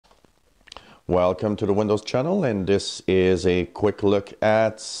Welcome to the Windows channel, and this is a quick look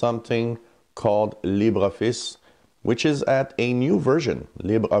at something called LibreOffice, which is at a new version.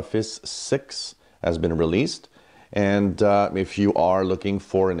 LibreOffice 6 has been released, and if you are looking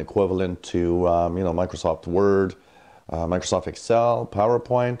for an equivalent to Microsoft Word, Microsoft Excel,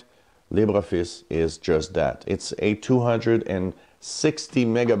 PowerPoint, LibreOffice is just that. It's a 260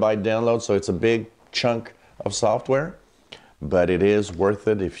 megabyte download, so it's a big chunk of software, but it is worth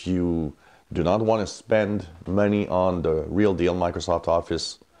it if you do not want to spend money on the real deal Microsoft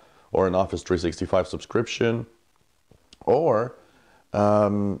Office or an Office 365 subscription, or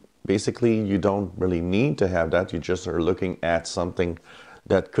basically you don't really need to have that. You just are looking at something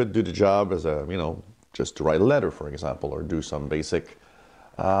that could do the job as a, just to write a letter, for example, or do some basic,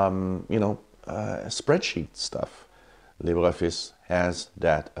 spreadsheet stuff. LibreOffice has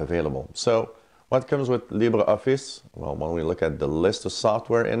that available. So what comes with LibreOffice? Well, when we look at the list of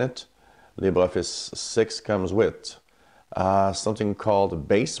software in it, LibreOffice 6 comes with something called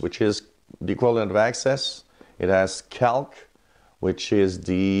Base, which is the equivalent of Access. It has Calc, which is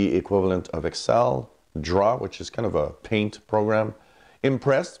the equivalent of Excel. Draw, which is kind of a paint program.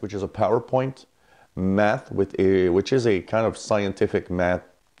 Impress, which is a PowerPoint. Math, which is a kind of scientific math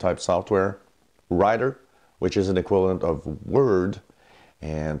type software. Writer, which is an equivalent of Word,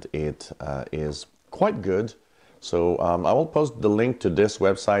 and it is quite good. So I will post the link to this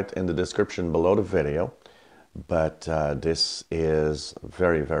website in the description below the video, but this is a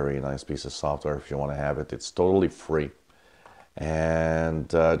very, very nice piece of software if you want to have it. It's totally free. And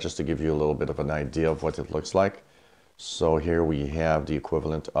just to give you a little bit of an idea of what it looks like. So here we have the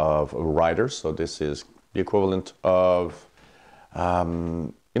equivalent of Writer. So this is the equivalent of,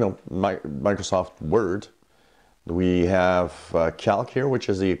 Microsoft Word. We have Calc here, which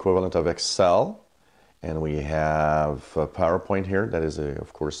is the equivalent of Excel. And we have PowerPoint here. That is,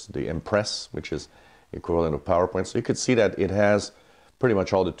 of course, the Impress, which is equivalent of PowerPoint. So you could see that it has pretty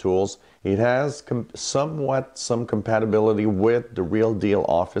much all the tools. It has some compatibility with the real deal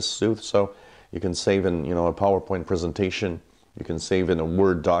Office Suite. So you can save in, a PowerPoint presentation. You can save in a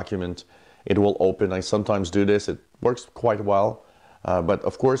Word document. It will open. I sometimes do this. It works quite well. But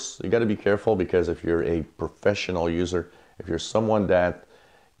of course, you got to be careful, because if you're a professional user, if you're someone that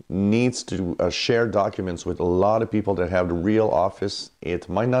needs to share documents with a lot of people that have the real Office, it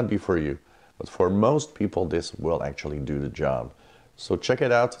might not be for you. But for most people, this will actually do the job. So check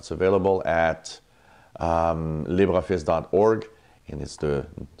it out. It's available at LibreOffice.org, and it's the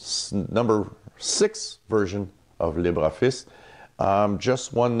number 6 version of LibreOffice.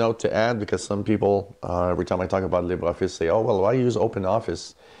 Just one note to add, because some people, every time I talk about LibreOffice, say, oh, well, I use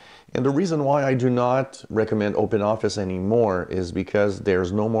OpenOffice. And the reason why I do not recommend OpenOffice anymore is because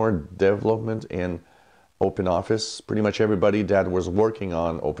there's no more development in OpenOffice. Pretty much everybody that was working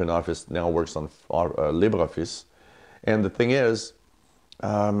on OpenOffice now works on LibreOffice. And the thing is,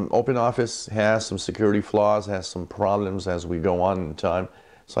 OpenOffice has some security flaws, has some problems as we go on in time.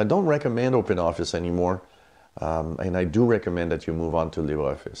 So I don't recommend OpenOffice anymore. And I do recommend that you move on to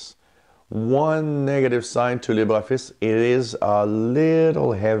LibreOffice. One negative side to LibreOffice, it is a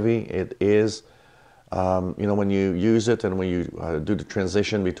little heavy. It is, when you use it and when you do the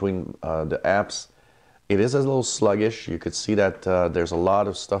transition between the apps, it is a little sluggish. You could see that there's a lot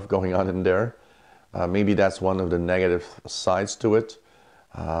of stuff going on in there. Maybe that's one of the negative sides to it.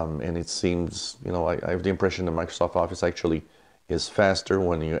 And it seems, I have the impression that Microsoft Office actually is faster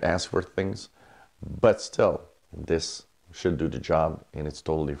when you ask for things. But still, this should do the job, and it's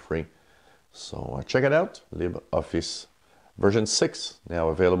totally free. So check it out. LibreOffice version 6 now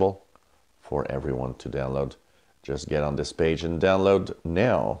available for everyone to download. Just get on this page and download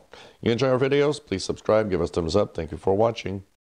now. You enjoy our videos? Please subscribe, give us thumbs up. Thank you for watching.